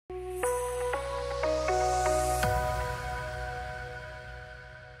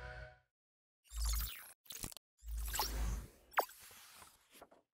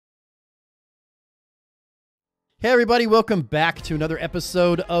Hey everybody, welcome back to another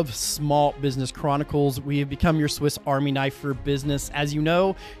episode of Small Business Chronicles. We have become your Swiss Army knife for business. As you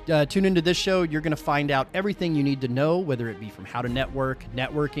know, tune into this show, you're going to find out everything you need to know, whether it be from how to network,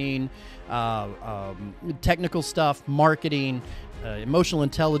 networking, technical stuff, marketing, emotional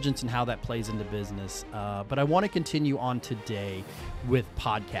intelligence, and how that plays into business. But I want to continue on today with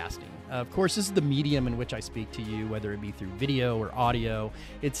podcasting. Of course, this is the medium in which I speak to you, whether it be through video or audio.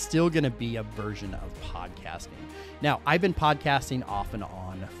 It's still going to be a version of podcasting. Now, I've been podcasting off and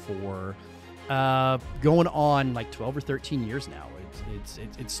on for going on like 12 or 13 years now.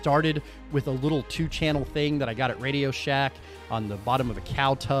 It started with a little 2-channel thing that I got at Radio Shack on the bottom of a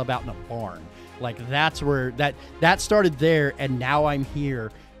cow tub out in a barn. Like that's where that started there, and now I'm here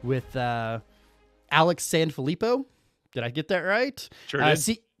with Alex Sanfilippo. Did I get that right? Sure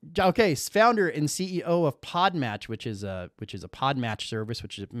did. Okay, founder and CEO of PodMatch, which is a PodMatch service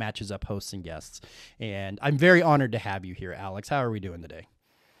which matches up hosts and guests. And I'm very honored to have you here, Alex. How are we doing today?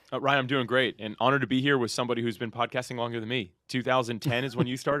 Ryan, I'm doing great, and honored to be here with somebody who's been podcasting longer than me. 2010 is when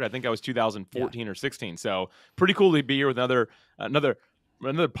you started. I think I was 2014 or 16. So pretty cool to be here with another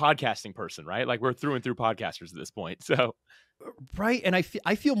podcasting person, right? Like we're through and through podcasters at this point. So. Right. And I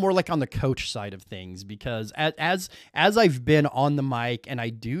feel more like on the coach side of things, because as I've been on the mic and I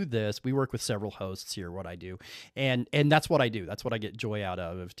do this, we work with several hosts here, what I do. And that's what I do. That's what I get joy out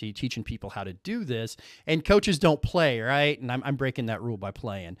of teaching people how to do this. And coaches don't play, right? And I'm breaking that rule by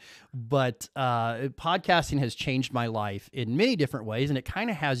playing. But podcasting has changed my life in many different ways, and it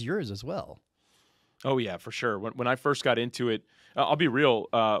kind of has yours as well. Oh, yeah, for sure. When I first got into it, I'll be real,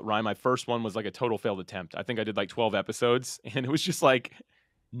 Ryan, my first one was like a total failed attempt. I think I did like 12 episodes, and it was just like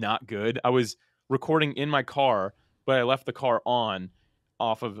not good. I was recording in my car, but I left the car on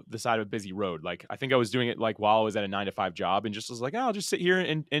off of the side of a busy road. Like I think I was doing it like while I was at a 9-to-5 job, and just was like, oh, I'll just sit here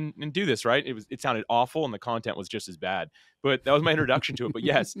and do this, right? It sounded awful, and the content was just as bad. But that was my introduction to it. But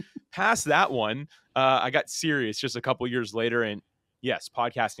yes, past that one, I got serious just a couple years later, and yes,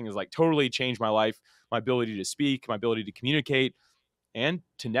 podcasting has like totally changed my life, my ability to speak, my ability to communicate, and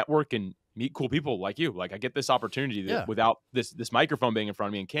to network and meet cool people like you. Like I get this opportunity that without this microphone being in front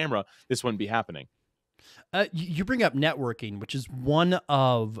of me and camera, this wouldn't be happening. You bring up networking, which is one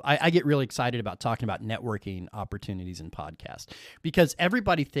of, I get really excited about talking about networking opportunities in podcasts, because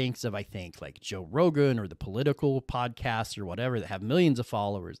everybody thinks of, I think, like Joe Rogan or the political podcasts or whatever that have millions of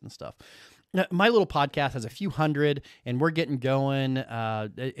followers and stuff. My little podcast has a few hundred, and we're getting going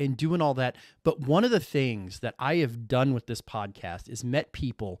and doing all that. But one of the things that I have done with this podcast is met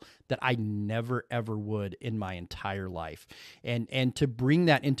people that I never, ever would in my entire life. And to bring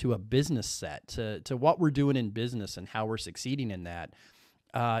that into a business set, to what we're doing in business and how we're succeeding in that,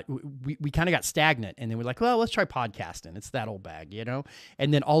 we kind of got stagnant, and then we're like, well, let's try podcasting. It's that old bag, you know?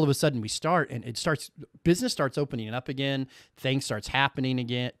 And then all of a sudden we start, and business starts opening up again. Things start happening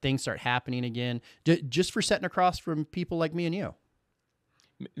again, just for sitting across from people like me and you.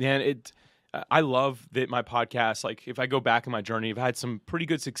 Man, I love that my podcast, like if I go back in my journey, I've had some pretty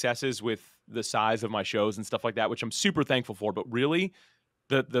good successes with the size of my shows and stuff like that, which I'm super thankful for. But really,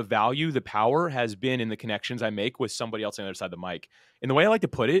 the value, the power has been in the connections I make with somebody else on the other side of the mic. And the way I like to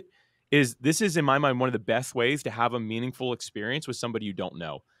put it is this is, in my mind, one of the best ways to have a meaningful experience with somebody you don't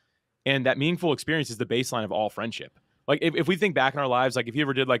know. And that meaningful experience is the baseline of all friendship. Like if we think back in our lives, like if you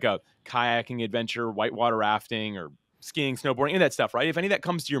ever did like a kayaking adventure, whitewater rafting, or skiing, snowboarding, any of that stuff, right? If any of that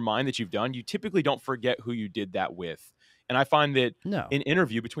comes to your mind that you've done, you typically don't forget who you did that with. And I find that an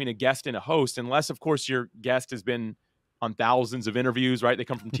interview between a guest and a host, unless, of course, your guest has been on thousands of interviews, right? They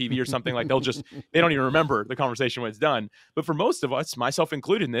come from TV or something, like they don't even remember the conversation when it's done. But for most of us, myself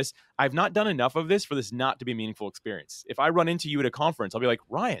included in this, I've not done enough of this for this not to be a meaningful experience. If I run into you at a conference, I'll be like,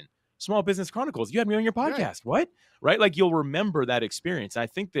 Ryan, Small Business Chronicles, you had me on your podcast. Right. What? Right? Like you'll remember that experience. And I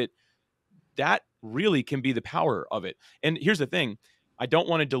think that really can be the power of it. And here's the thing. I don't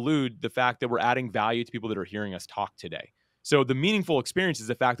want to delude the fact that we're adding value to people that are hearing us talk today. So the meaningful experience is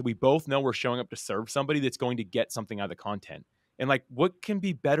the fact that we both know we're showing up to serve somebody that's going to get something out of the content. And like, what can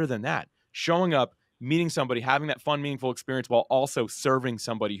be better than that? Showing up, meeting somebody, having that fun, meaningful experience while also serving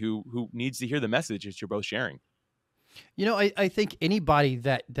somebody who needs to hear the message that you're both sharing. You know, I think anybody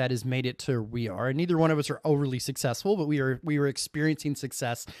that has made it to where we are, and neither one of us are overly successful, but we are experiencing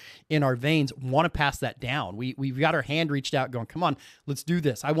success in our veins, want to pass that down. We've got our hand reached out going, come on, let's do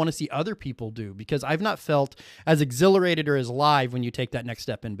this. I want to see other people do, because I've not felt as exhilarated or as live when you take that next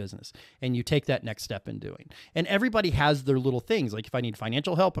step in business and you take that next step in doing. And everybody has their little things. Like if I need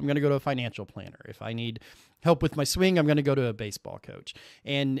financial help, I'm going to go to a financial planner. If I need help with my swing, I'm going to go to a baseball coach.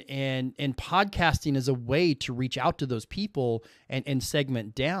 And podcasting is a way to reach out to those people and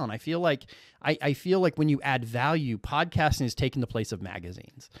segment down. I feel like I feel like when you add value, podcasting is taking the place of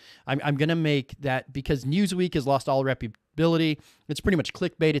magazines. I'm going to make that, because Newsweek has lost all reputability. It's pretty much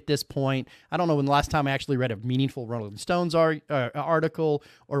clickbait at this point. I don't know when the last time I actually read a meaningful Rolling Stones article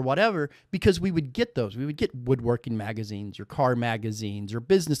or whatever, because we would get those. We would get woodworking magazines or car magazines or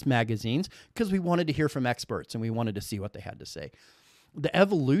business magazines because we wanted to hear from experts and we wanted to see what they had to say. The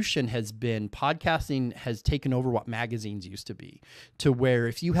evolution has been, podcasting has taken over what magazines used to be, to where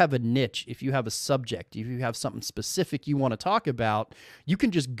if you have a niche, if you have a subject, if you have something specific you want to talk about, you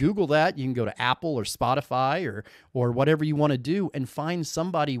can just Google that. You can go to Apple or Spotify or whatever you want to do and find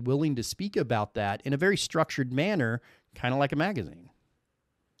somebody willing to speak about that in a very structured manner, kind of like a magazine.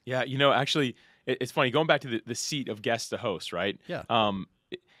 Yeah, actually, it's funny, going back to the seat of guest to host, right? Yeah.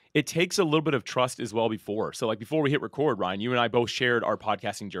 It takes a little bit of trust as well before. So like before we hit record, Ryan, you and I both shared our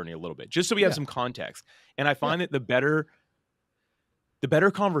podcasting journey a little bit, just so we have some context. And I find that the better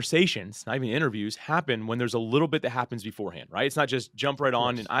conversations, not even interviews, happen when there's a little bit that happens beforehand, right? It's not just jump right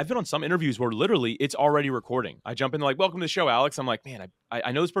on. And I've been on some interviews where literally it's already recording. I jump in like, welcome to the show, Alex. I'm like, man,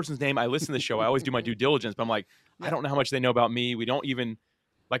 I know this person's name. I listen to the show. I always do my due diligence, but I'm like, I don't know how much they know about me. We don't even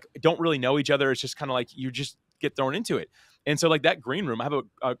don't really know each other. It's just kind of like you just get thrown into it. And so like that green room, I have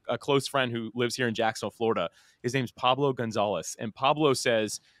a close friend who lives here in Jacksonville, Florida. His name's Pablo Gonzalez. And Pablo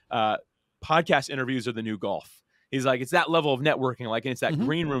says, podcast interviews are the new golf. He's like, it's that level of networking, and it's that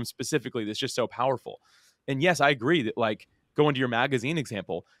green room specifically that's just so powerful. And yes, I agree that going to your magazine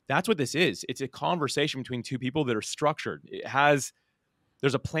example, that's what this is. It's a conversation between two people that are structured.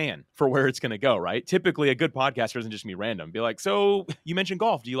 There's a plan for where it's going to go, right? Typically a good podcaster doesn't just be random. Be like, so you mentioned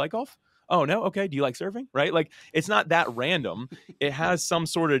golf. Do you like golf? Oh, no? Okay. Do you like surfing? Right? It's not that random. It has some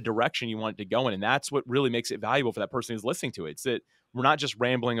sort of direction you want it to go in. And that's what really makes it valuable for that person who's listening to it. It's that we're not just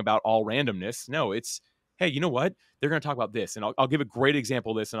rambling about all randomness. No, it's, hey, you know what? They're going to talk about this. And I'll give a great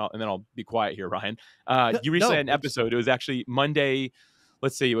example of this, and then I'll be quiet here, Ryan. You recently had an episode. It was actually Monday.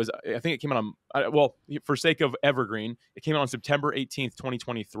 Let's see. I think it came out on, for sake of evergreen, it came out on September 18th,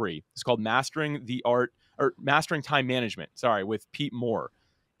 2023. It's called Mastering Time Management, with Pete Moore.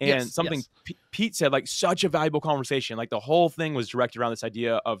 And Pete said, such a valuable conversation. The whole thing was directed around this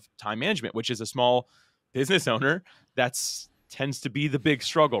idea of time management, which is a small business owner tends to be the big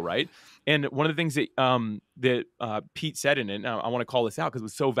struggle, right? And one of the things that Pete said in it, and I want to call this out because it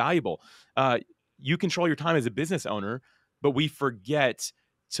was so valuable. You control your time as a business owner, but we forget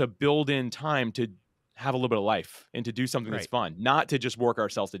to build in time to have a little bit of life and to do something that's fun, not to just work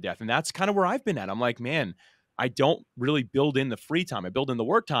ourselves to death. And that's kind of where I've been at. I'm like, man, I don't really build in the free time. I build in the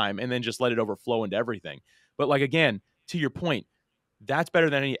work time and then just let it overflow into everything. But again, to your point, that's better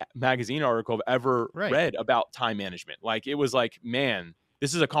than any magazine article I've ever read about time management. It was man,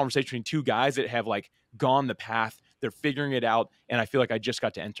 this is a conversation between two guys that have gone the path. They're figuring it out. And I feel like I just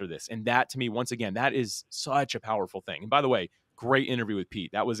got to enter this. And that, to me, once again, that is such a powerful thing. And by the way, great interview with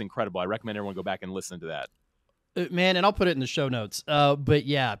Pete. That was incredible. I recommend everyone go back and listen to that. Man, and I'll put it in the show notes. But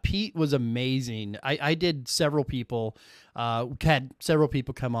yeah, Pete was amazing. I did several people, had several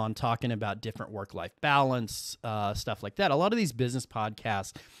people come on talking about different work-life balance, stuff like that. A lot of these business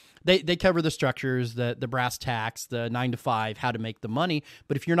podcasts, they cover the structures, the brass tacks, the 9 to 5, how to make the money.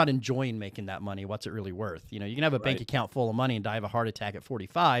 But if you're not enjoying making that money, what's it really worth? You can have a bank account full of money and die of a heart attack at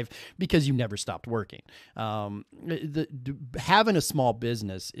 45 because you never stopped working. Having a small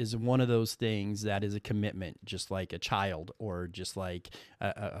business is one of those things that is a commitment, just like a child or just like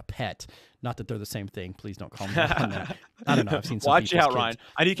a pet. Not that they're the same thing. Please don't call me out on that. I don't know. I've seen some Watch out, kids. Ryan.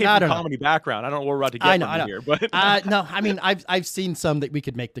 I need to came from a comedy background. I don't know what we're about to get from here. But no, I mean, I've seen some that we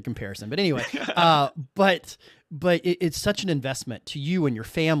could make the comparison. But anyway, but it's such an investment to you and your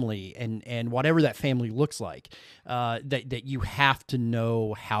family and whatever that family looks like, that you have to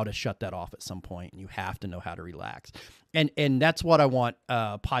know how to shut that off at some point, and you have to know how to relax. And that's what I want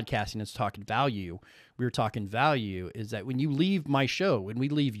podcasting is talking value. We were talking value is that when you leave my show, when we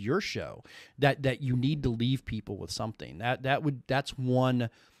leave your show, that you need to leave people with something. That's one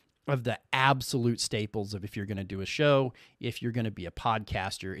of the absolute staples of if you're going to do a show, if you're going to be a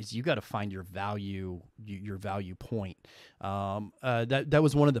podcaster, is you got to find your value point. That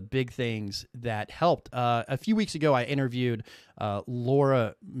was one of the big things that helped. A few weeks ago, I interviewed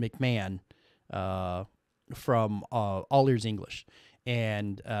Laura McMahon from All Ears English.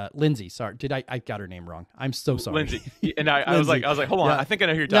 And Lindsay, sorry, I got her name wrong. I'm so sorry. Lindsay, and I was like, hold on, yeah. I think I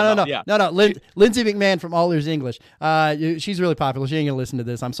know who you're talking about. No. Lindsay McMahon from All Ears English. She's really popular. She ain't gonna listen to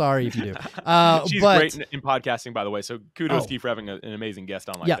this. I'm sorry if you do. She's great in podcasting, by the way. So kudos to you for having an amazing guest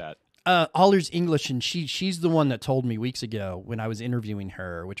on that. Allers English, and she's the one that told me weeks ago when I was interviewing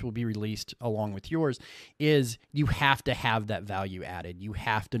her, which will be released along with yours, is you have to have that value added. You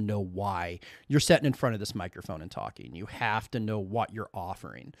have to know why you're sitting in front of this microphone and talking. You have to know what you're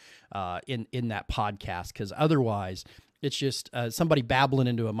offering in that podcast, because otherwise it's just somebody babbling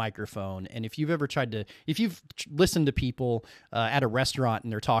into a microphone. And if you've listened to people at a restaurant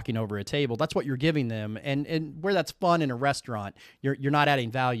and they're talking over a table, that's what you're giving them. And where that's fun in a restaurant, you're not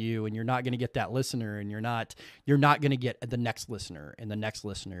adding value, and you're not going to get that listener, and you're not going to get the next listener and the next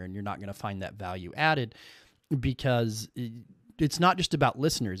listener, and you're not going to find that value added, because it's not just about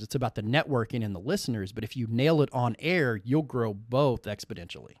listeners. It's about the networking and the listeners. But if you nail it on air, you'll grow both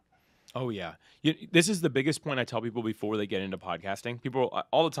exponentially. Oh, yeah. This is the biggest point I tell people before they get into podcasting. People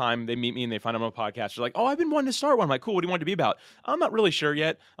all the time, they meet me and they find I'm on a podcast. They're like, oh, I've been wanting to start one. I'm like, cool, what do you want it to be about? I'm not really sure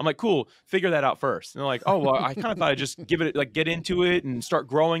yet. I'm like, cool, figure that out first. And they're like, oh, well, I kind of thought I'd just get into it and start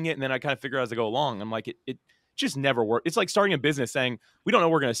growing it, and then I kind of figure out as I go along. I'm like, it just never works. It's like starting a business saying, we don't know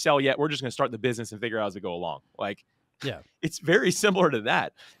what we're going to sell yet. We're just going to start the business and figure out as we go along. Like, yeah, it's very similar to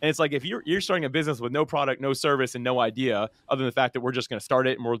that. And it's like, if you're starting a business with no product, no service, and no idea, other than the fact that we're just going to start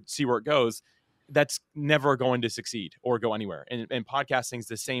it and we'll see where it goes, that's never going to succeed or go anywhere. And podcasting is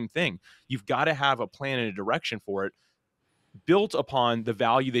the same thing. You've got to have a plan and a direction for it, built upon the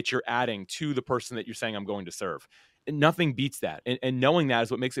value that you're adding to the person that you're saying I'm going to serve. And nothing beats that. And knowing that is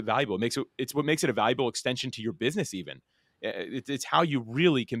what makes it valuable. It's what makes it a valuable extension to your business even. It's how you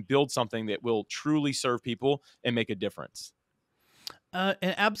really can build something that will truly serve people and make a difference. And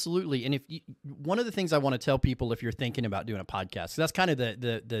absolutely. And one of the things I want to tell people, if you're thinking about doing a podcast, that's kind of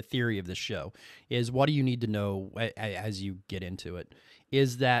the theory of this show, is what do you need to know as you get into it,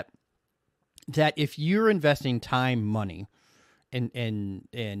 is that if you're investing time, money, and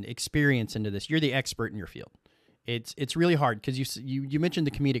experience into this, you're the expert in your field. It's really hard, because you mentioned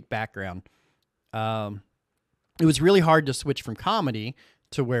the comedic background. It was really hard to switch from comedy,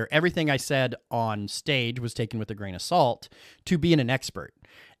 to where everything I said on stage was taken with a grain of salt, to being an expert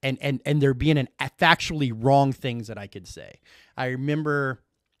and there being factually wrong things that I could say. I remember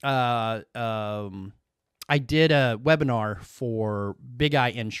I did a webinar for Big Eye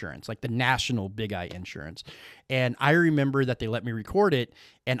Insurance, like the national Big Eye Insurance. And I remember that they let me record it,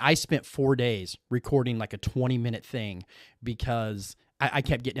 and I spent 4 days recording like a 20-minute thing, because I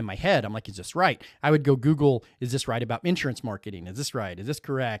kept getting in my head. I'm like, is this right? I would go Google, is this right about insurance marketing? Is this right? Is this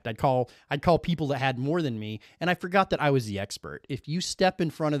correct? I'd call people that had more than me, and I forgot that I was the expert. If you step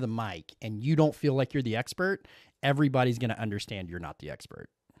in front of the mic and you don't feel like you're the expert, everybody's going to understand you're not the expert.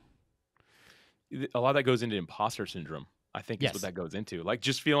 A lot of that goes into imposter syndrome, I think, is Yes. what that goes into. Like,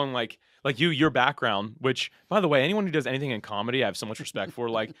 just feeling like your background, which, by the way, anyone who does anything in comedy, I have so much respect for.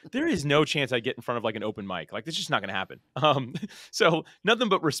 Like, there is no chance I get in front of like an open mic. Like, that's just not going to happen. So nothing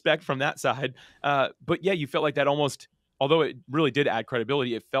but respect from that side. But yeah, you felt like that almost, although it really did add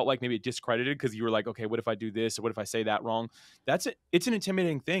credibility, it felt like maybe it discredited, because you were like, okay, what if I do this? Or what if I say that wrong? It's an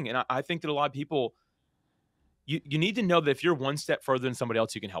intimidating thing. And I think that a lot of people, you need to know that if you're one step further than somebody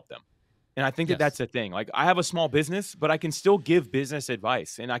else, you can help them. And I think that that's the thing. Like, I have a small business, but I can still give business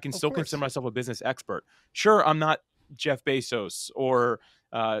advice, and I can still consider myself a business expert. Sure, I'm not Jeff Bezos or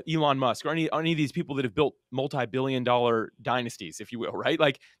Elon Musk or any of these people that have built multi-billion-dollar dynasties, if you will, right?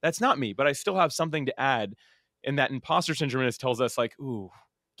 Like, that's not me, but I still have something to add. And that imposter syndrome tells us, like, ooh,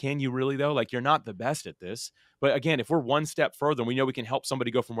 can you really, though? Like, you're not the best at this. But again, if we're one step further and we know we can help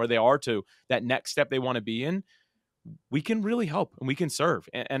somebody go from where they are to that next step they want to be in, we can really help and we can serve.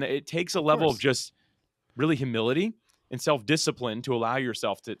 And it takes a level of just really humility and self-discipline to allow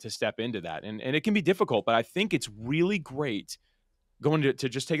yourself to step into that. And it can be difficult, but I think it's really great going to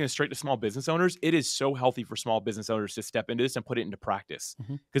just taking it straight to small business owners. It is so healthy for small business owners to step into this and put it into practice,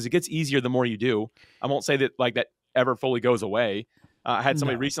 because it gets easier the more you do. I won't say that like that ever fully goes away. I had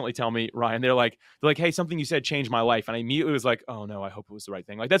somebody recently tell me, Ryan, they're like, hey, something you said changed my life. And I immediately was like, oh no, I hope it was the right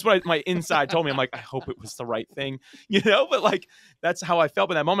thing. Like, that's what my inside told me. I'm like, I hope it was the right thing, but like, that's how I felt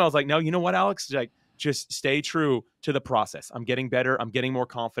in that moment. I was like, no, you know what, Alex, like, just stay true to the process. I'm getting better. I'm getting more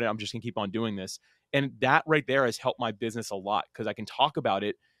confident. I'm just gonna keep on doing this. And that right there has helped my business a lot, because I can talk about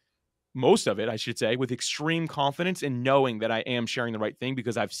it, most of it, I should say, with extreme confidence and knowing that I am sharing the right thing,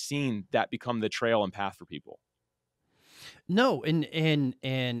 because I've seen that become the trail and path for people. No, and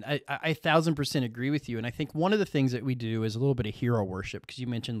I 1,000% agree with you. And I think one of the things that we do is a little bit of hero worship, because you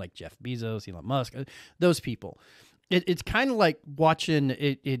mentioned like Jeff Bezos, Elon Musk, those people. It's kind of like watching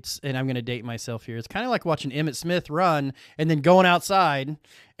and I'm going to date myself here. It's kind of like watching Emmitt Smith run and then going outside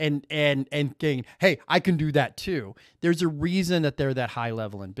and thinking, hey, I can do that too. There's a reason that they're that high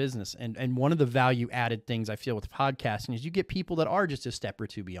level in business. And one of the value added things I feel with podcasting is you get people that are just a step or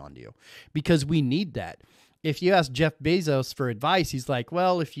two beyond you, because we need that. If you ask Jeff Bezos for advice, he's like,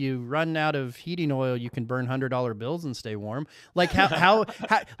 well, if you run out of heating oil, you can burn $100 bills and stay warm. Like how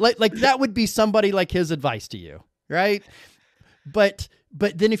like that would be somebody like his advice to you. Right. But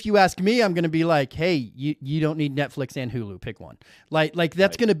then if you ask me, I'm going to be like, hey, you don't need Netflix and Hulu. Pick one. Like that's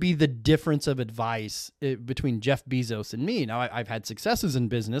Right. going to be the difference of advice between Jeff Bezos and me. Now, I've had successes in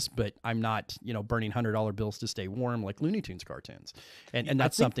business, but I'm not, burning $100 bills to stay warm like Looney Tunes cartoons. And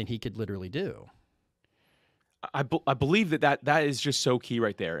that's something he could literally do. I believe that is just so key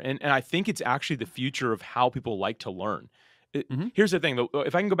right there. And I think it's actually the future of how people like to learn. Here's the thing, though.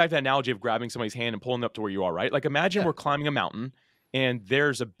 If I can go back to that analogy of grabbing somebody's hand and pulling them up to where you are, right? Like imagine we're climbing a mountain and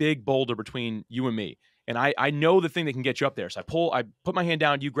there's a big boulder between you and me. And I know the thing that can get you up there. So I put my hand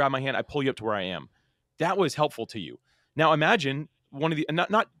down, you grab my hand, I pull you up to where I am. That was helpful to you. Now imagine one of the,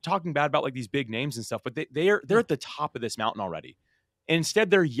 not talking bad about like these big names and stuff, but they're at the top of this mountain already. And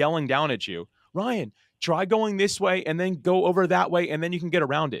instead they're yelling down at you, Ryan, try going this way and then go over that way and then you can get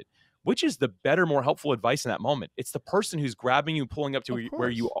around it. Which is the better, more helpful advice in that moment? It's the person who's grabbing you, pulling up to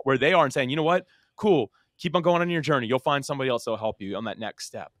where they are and saying, you know what? Cool. Keep on going on your journey. You'll find somebody else that'll help you on that next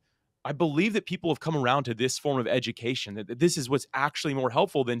step. I believe that people have come around to this form of education, that this is what's actually more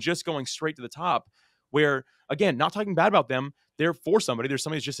helpful than just going straight to the top, where, again, not talking bad about them, they're for somebody. There's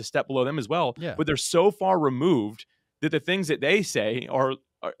somebody who's just a step below them as well. Yeah. But they're so far removed that the things that they say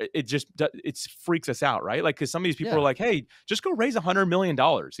it freaks us out, right? Like, because some of these people are like, hey, just go raise $100 million.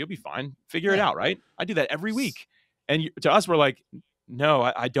 You'll be fine. Figure it out, right? I do that every week. And to us, we're like,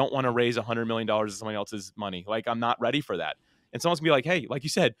 no, I don't want to raise $100 million of somebody else's money. Like, I'm not ready for that. And someone's gonna be like, hey, like you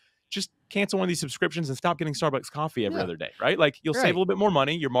said, just cancel one of these subscriptions and stop getting Starbucks coffee every other day, right? Like, you'll save a little bit more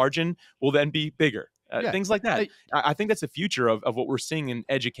money. Your margin will then be bigger. Things like that. I think that's the future of what we're seeing in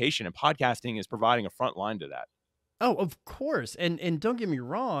education, and podcasting is providing a front line to that. Oh, of course. And don't get me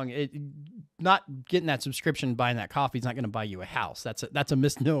wrong, not getting that subscription, buying that coffee is not going to buy you a house. That's a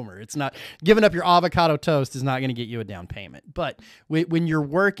misnomer. It's not, giving up your avocado toast is not going to get you a down payment. But when you're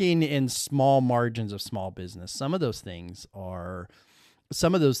working in small margins of small business, some of those things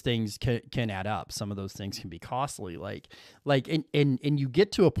can add up. Some of those things can be costly. And you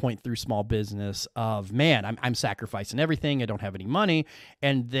get to a point through small business of, man, I'm sacrificing everything. I don't have any money.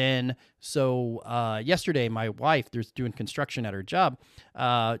 And then, yesterday, my wife, there's doing construction at her job,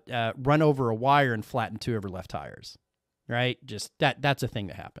 run over a wire and flattened two of her left tires, right? Just that's a thing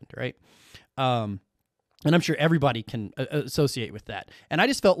that happened. Right. And I'm sure everybody can associate with that. And I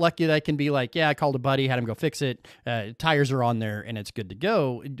just felt lucky that I can be like, yeah, I called a buddy, had him go fix it. Tires are on there and it's good to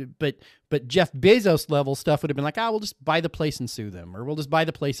go. But Jeff Bezos level stuff would have been like, we'll just buy the place and sue them, or we'll just buy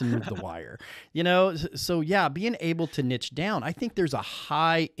the place and move the wire. So yeah, being able to niche down, I think there's a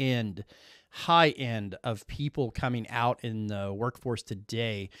high end of people coming out in the workforce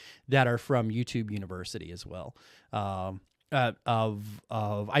today that are from YouTube University as well. I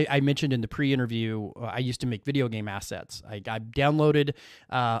mentioned in the pre-interview, I used to make video game assets. I downloaded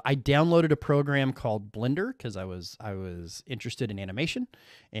a program called Blender because I was interested in animation,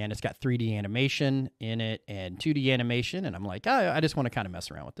 and it's got 3D animation in it and 2D animation, and I'm like, I just want to kind of mess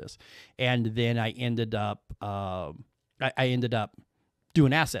around with this. And then I ended up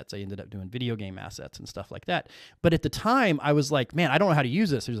doing assets. I ended up doing video game assets and stuff like that. But at the time, I was like, man, I don't know how to use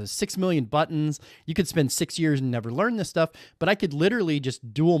this. There's 6 million buttons. You could spend 6 years and never learn this stuff, but I could literally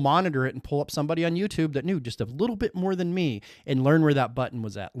just dual monitor it and pull up somebody on YouTube that knew just a little bit more than me and learn where that button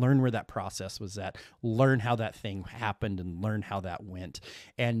was at, learn where that process was at, learn how that thing happened and learn how that went.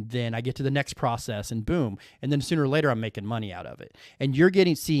 And then I get to the next process and boom. And then sooner or later, I'm making money out of it. And you're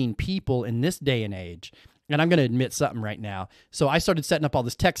seeing people in this day and age. And I'm going to admit something right now. So I started setting up all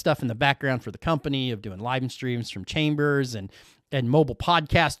this tech stuff in the background for the company of doing live streams from chambers and mobile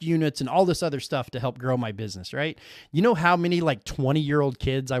podcast units and all this other stuff to help grow my business, right? You know how many 20-year-old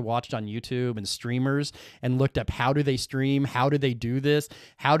kids I watched on YouTube and streamers and looked up how do they stream? How do they do this?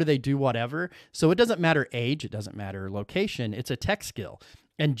 How do they do whatever? So it doesn't matter age. It doesn't matter location. It's a tech skill.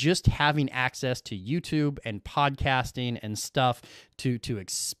 And just having access to YouTube and podcasting and stuff to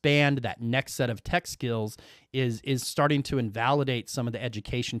expand that next set of tech skills is starting to invalidate some of the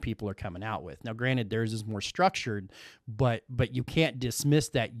education people are coming out with. Now, granted, theirs is more structured, but you can't dismiss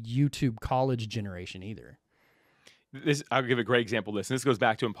that YouTube college generation either. This I'll give a great example of this. And this goes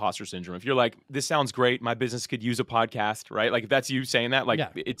back to imposter syndrome. If you're like, this sounds great, my business could use a podcast, right? Like if that's you saying that, like Yeah.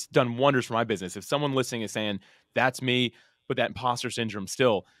 it's done wonders for my business. If someone listening is saying, that's me, but that imposter syndrome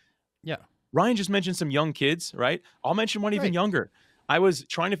still. Yeah. Ryan just mentioned some young kids, right? I'll mention one even Right. younger. I was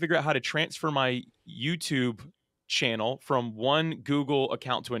trying to figure out how to transfer my YouTube channel from one Google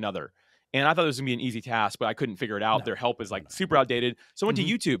account to another. And I thought it was gonna be an easy task, but I couldn't figure it out. No. Their help is No. like No. super outdated. So I went to Mhm.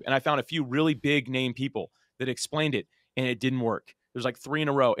 YouTube and I found a few really big name people that explained it, and it didn't work. There's like 3 in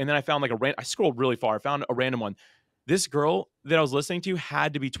a row. And then I found like I scrolled really far. I found a random one. This girl that I was listening to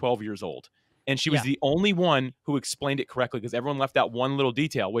had to be 12 years old. And she was Yeah. the only one who explained it correctly because everyone left out one little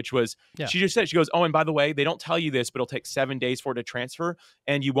detail, which was Yeah. she just said, she goes, oh, and by the way, they don't tell you this, but it'll take 7 days for it to transfer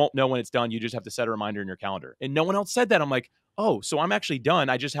and you won't know when it's done. You just have to set a reminder in your calendar. And no one else said that. I'm like, oh, so I'm actually done.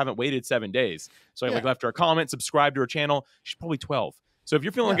 I just haven't waited 7 days. So I like Yeah. left her a comment, subscribed to her channel. She's probably 12. So if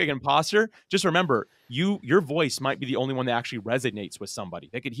you're feeling Yeah. like an imposter, just remember your voice might be the only one that actually resonates with somebody.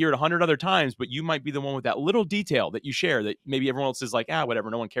 They could hear it 100 other times, but you might be the one with that little detail that you share that maybe everyone else is like,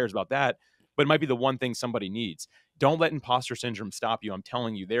 whatever, no one cares about that. But it might be the one thing somebody needs. Don't let imposter syndrome stop you. I'm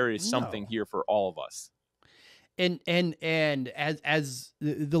telling you, there is something No. here for all of us. And as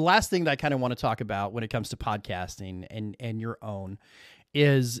the last thing that I kind of want to talk about when it comes to podcasting and your own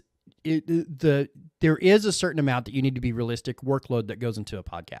is there is a certain amount that you need to be realistic workload that goes into a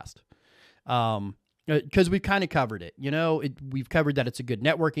podcast. Because we've kind of covered it, we've covered that it's a good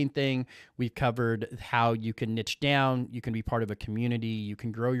networking thing. We've covered how you can niche down, you can be part of a community, you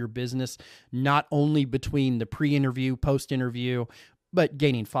can grow your business, not only between the pre-interview, post-interview, but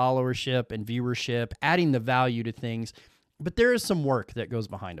gaining followership and viewership, adding the value to things. But there is some work that goes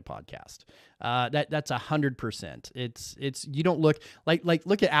behind a podcast. That's 100%. It's you don't look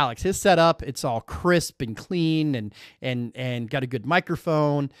look at Alex. His setup, it's all crisp and clean and got a good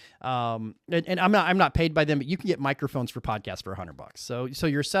microphone. And I'm not paid by them, but you can get microphones for podcasts for $100. So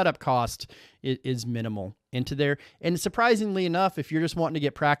your setup cost is minimal into there. And surprisingly enough, if you're just wanting to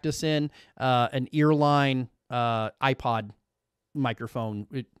get practice in, an earline iPod microphone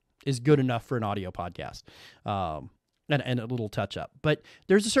is good enough for an audio podcast. And a little touch up. But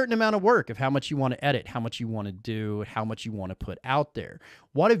there's a certain amount of work of how much you want to edit, how much you want to do, how much you want to put out there.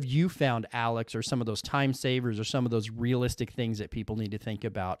 What have you found, Alex, or some of those time savers or some of those realistic things that people need to think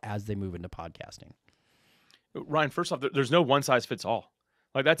about as they move into podcasting? Ryan, first off, there's no one size fits all.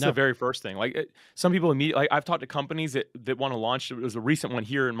 Like that's No. the very first thing. Like some people immediately, like I've talked to companies that want to launch. There was a recent one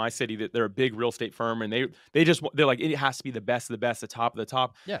here in my city that they're a big real estate firm, and they're like, it has to be the best of the best, the top of the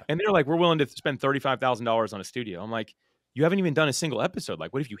top. Yeah. And they're like, we're willing to spend $35,000 on a studio. I'm like, you haven't even done a single episode.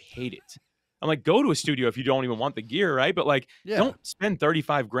 Like, what if you hate it? I'm like, go to a studio if you don't even want the gear, right? But like, Yeah. don't spend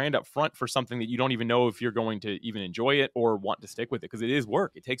 35 grand up front for something that you don't even know if you're going to even enjoy it or want to stick with it, because it is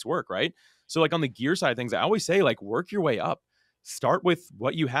work. It takes work, right? So like on the gear side of things, I always say like work your way up. Start with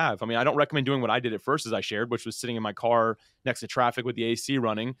what you have. I mean, I don't recommend doing what I did at first, as I shared, which was sitting in my car next to traffic with the AC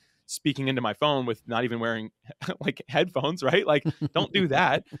running, speaking into my phone with not even wearing like headphones, right? Like, don't do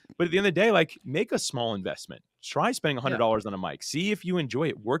that. But at the end of the day, like, make a small investment. Try spending $100 on a mic. See if you enjoy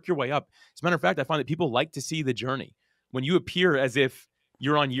it. Work your way up. As a matter of fact, I find that people like to see the journey. When you appear as if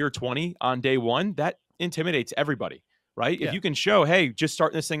you're on year 20 on day one, that intimidates everybody. Right? Yeah. If you can show, hey, just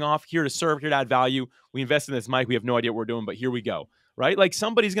starting this thing off, here to serve, here to add value. We invest in this mic. We have no idea what we're doing, but here we go. Right? Like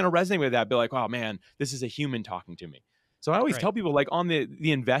somebody's going to resonate with that. Be like, oh man, this is a human talking to me. So I always tell people like on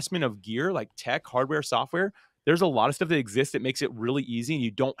the investment of gear, like tech, hardware, software, there's a lot of stuff that exists that makes it really easy and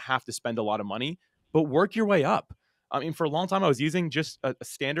you don't have to spend a lot of money, but work your way up. I mean, for a long time, I was using just a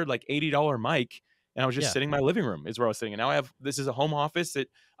standard like $80 mic and I was just sitting in my living room is where I was sitting. And now this is a home office that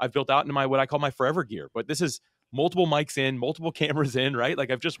I've built out into what I call my forever gear, but this is multiple mics in, multiple cameras in, right?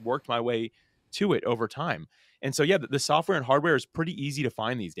 Like I've just worked my way to it over time. And so, yeah, the software and hardware is pretty easy to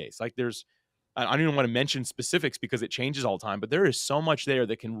find these days. Like I don't even want to mention specifics because it changes all the time, but there is so much there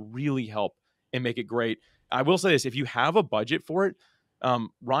that can really help and make it great. I will say this, if you have a budget for it,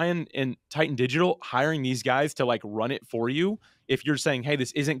 Ryan and Titan Digital, hiring these guys to like run it for you, if you're saying, hey,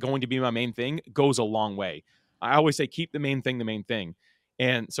 this isn't going to be my main thing, goes a long way. I always say, keep the main thing the main thing.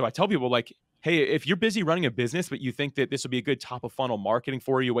 And so I tell people like, hey, if you're busy running a business, but you think that this would be a good top of funnel marketing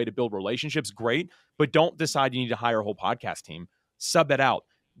for you, a way to build relationships, great. But don't decide you need to hire a whole podcast team. Sub that out.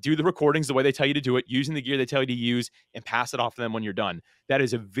 Do the recordings the way they tell you to do it, using the gear they tell you to use, and pass it off to them when you're done. That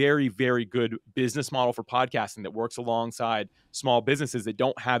is a very, very good business model for podcasting that works alongside small businesses that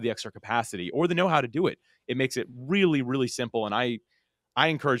don't have the extra capacity or the know how to do it. It makes it really, really simple. And I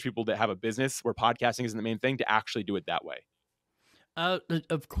encourage people that have a business where podcasting isn't the main thing to actually do it that way.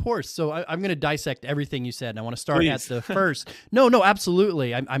 Of course. So I'm going to dissect everything you said, and I want to start at Please. the first. No,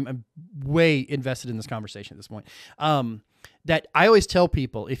 absolutely. I'm way invested in this conversation at this point. That I always tell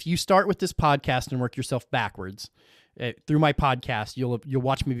people, if you start with this podcast and work yourself backwards through my podcast, you'll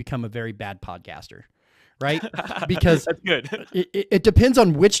watch me become a very bad podcaster, right? Because That's good. it depends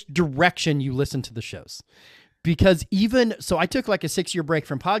on which direction you listen to the shows. Because even so, I took like a 6-year break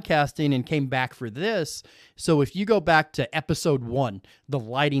from podcasting and came back for this. So if you go back to episode 1, the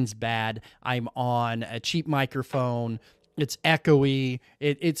lighting's bad. I'm on a cheap microphone. It's echoey.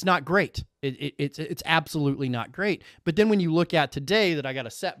 It's not great. It's absolutely not great. But then when you look at today that I got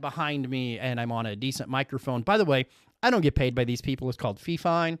a set behind me and I'm on a decent microphone. By the way, I don't get paid by these people. It's called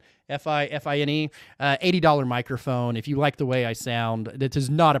Fifine, Fine, $80 microphone. If you like the way I sound, this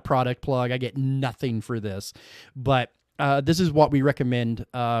is not a product plug. I get nothing for this, but this is what we recommend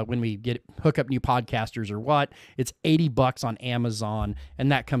when we hook up new podcasters or what. It's $80 on Amazon,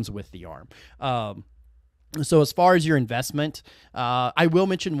 and that comes with the arm. So as far as your investment, I will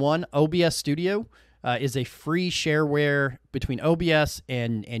mention one, OBS Studio. Is a free shareware between OBS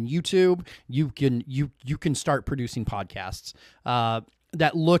and YouTube. You can start producing podcasts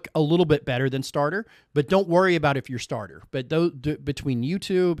that look a little bit better than Starter, but don't worry about if you're Starter. But between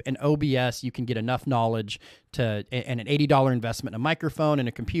YouTube and OBS, you can get enough knowledge and an $80 investment in a microphone and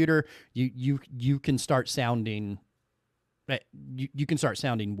a computer. You can start sounding you can start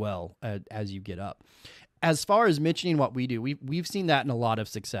sounding well as you get up. As far as mentioning what we do, we've seen that in a lot of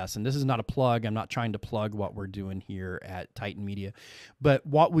success. And this is not a plug. I'm not trying to plug what we're doing here at Titan Media. But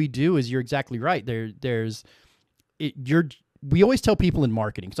what we do is, you're exactly right. We always tell people in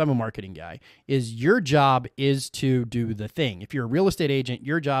marketing, because I'm a marketing guy, is your job is to do the thing. If you're a real estate agent,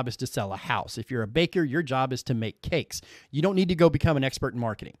 your job is to sell a house. If you're a baker, your job is to make cakes. You don't need to go become an expert in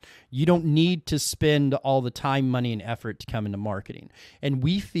marketing. You don't need to spend all the time, money, and effort to come into marketing. And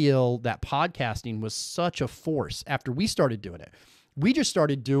we feel that podcasting was such a force after we started doing it. We just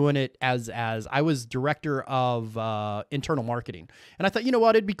started doing it as I was director of internal marketing. And I thought, you know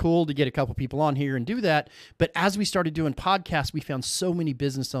what, it'd be cool to get a couple people on here and do that. But as we started doing podcasts, we found so many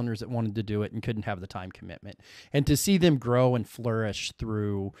business owners that wanted to do it and couldn't have the time commitment. And to see them grow and flourish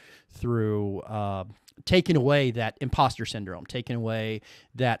through taking away that imposter syndrome, taking away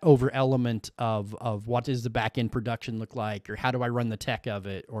that over element of what does the back end production look like, or how do I run the tech of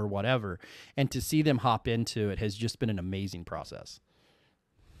it, or whatever. And to see them hop into it has just been an amazing process.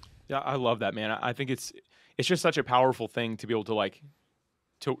 Yeah, I love that, man. I think it's just such a powerful thing to be able to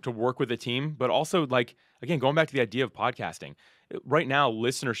to work with a team, but also, like, again, going back to the idea of podcasting. Right now,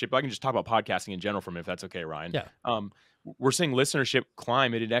 listenership, I can just talk about podcasting in general for a minute, if that's okay, Ryan. Yeah. We're seeing listenership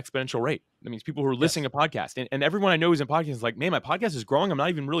climb at an exponential rate. That means people who are listening to podcasts, and everyone I know who's in podcasts is like, man, my podcast is growing. I'm not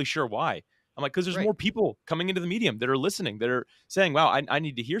even really sure why. I'm like, because there's more people coming into the medium that are listening, that are saying, wow, I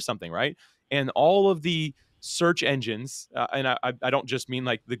need to hear something, right? And all of the search engines, and I don't just mean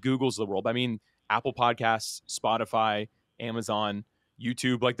like the Googles of the world. I mean Apple Podcasts, Spotify, Amazon,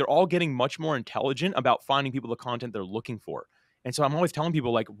 YouTube. Like, they're all getting much more intelligent about finding people the content they're looking for. And so I'm always telling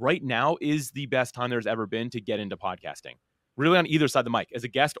people, like, right now is the best time there's ever been to get into podcasting. Really, on either side of the mic, as a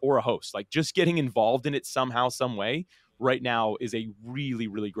guest or a host, like, just getting involved in it somehow, some way, right now is a really,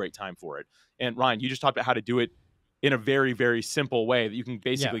 really great time for it. And Ryan, you just talked about how to do it in a very, very simple way that you can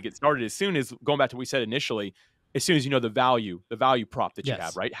basically get started as soon as, going back to what we said initially, as soon as you know the value prop that you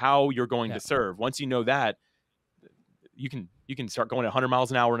have, right? How you're going to serve. Once you know that, you can start going at 100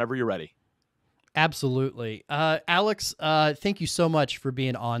 miles an hour whenever you're ready. Absolutely. Alex, thank you so much for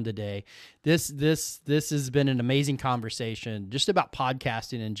being on today. This has been an amazing conversation just about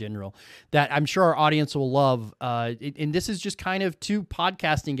podcasting in general that I'm sure our audience will love. And this is just kind of two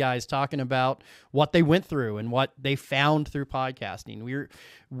podcasting guys talking about what they went through and what they found through podcasting.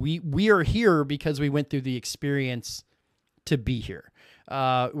 We are here because we went through the experience to be here.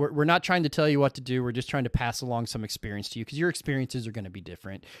 We're not trying to tell you what to do. We're just trying to pass along some experience to you, because your experiences are going to be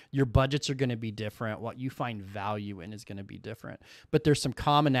different. Your budgets are going to be different. What you find value in is going to be different. But there's some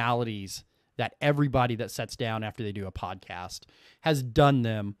commonalities that everybody that sets down after they do a podcast has done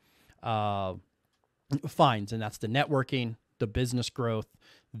them finds, and that's the networking, the business growth,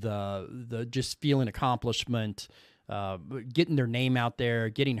 the just feeling accomplishment, getting their name out there,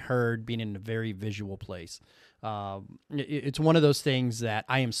 getting heard, being in a very visual place. It's one of those things that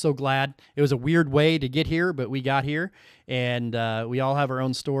I am so glad. It was a weird way to get here, but we got here, and we all have our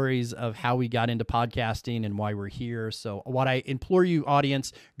own stories of how we got into podcasting and why we're here. So what I implore you,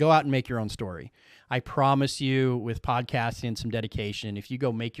 audience, go out and make your own story. I promise you, with podcasting and some dedication, if you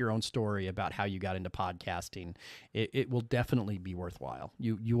go make your own story about how you got into podcasting, it will definitely be worthwhile.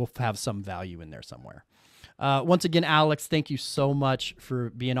 You will have some value in there somewhere. Once again, Alex, thank you so much for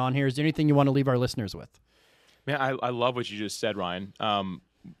being on here. Is there anything you want to leave our listeners with? Man, I love what you just said, Ryan. Talking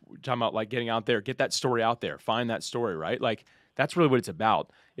about like getting out there, get that story out there, find that story, right? Like that's really what it's about.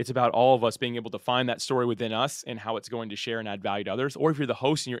 It's about all of us being able to find that story within us and how it's going to share and add value to others. Or if you're the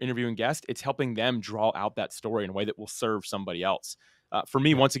host and you're interviewing guests, it's helping them draw out that story in a way that will serve somebody else. For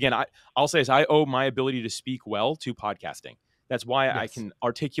me, once again, I'll say is I owe my ability to speak well to podcasting. That's why I can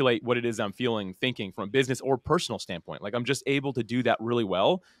articulate what it is I'm feeling, thinking from a business or personal standpoint. Like I'm just able to do that really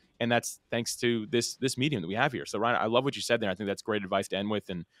well. And that's thanks to this medium that we have here. So Ryan, I love what you said there. I think that's great advice to end with.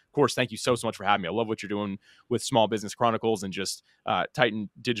 And of course, thank you so much for having me. I love what you're doing with Small Business Chronicles, and just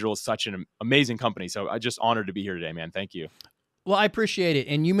Titan Digital is such an amazing company. So I'm just honored to be here today, man. Thank you. Well, I appreciate it.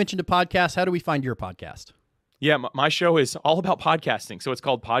 And you mentioned a podcast. How do we find your podcast? Yeah, my show is all about podcasting. So it's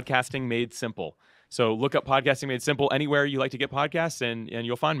called Podcasting Made Simple. So look up Podcasting Made Simple anywhere you like to get podcasts, and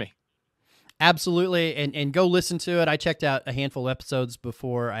you'll find me. Absolutely. And go listen to it. I checked out a handful of episodes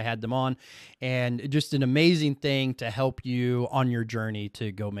before I had them on, and just an amazing thing to help you on your journey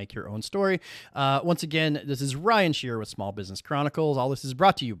to go make your own story. Once again, this is Ryan Sherrer with Small Business Chronicles. All this is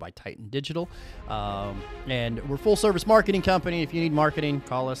brought to you by Titan Digital. And we're a full service marketing company. If you need marketing,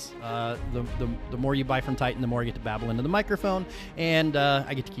 call us. The more you buy from Titan, the more you get to babble into the microphone, and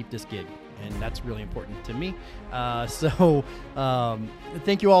I get to keep this gig. And that's really important to me. So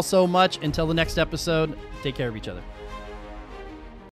thank you all so much. Until the next episode, take care of each other.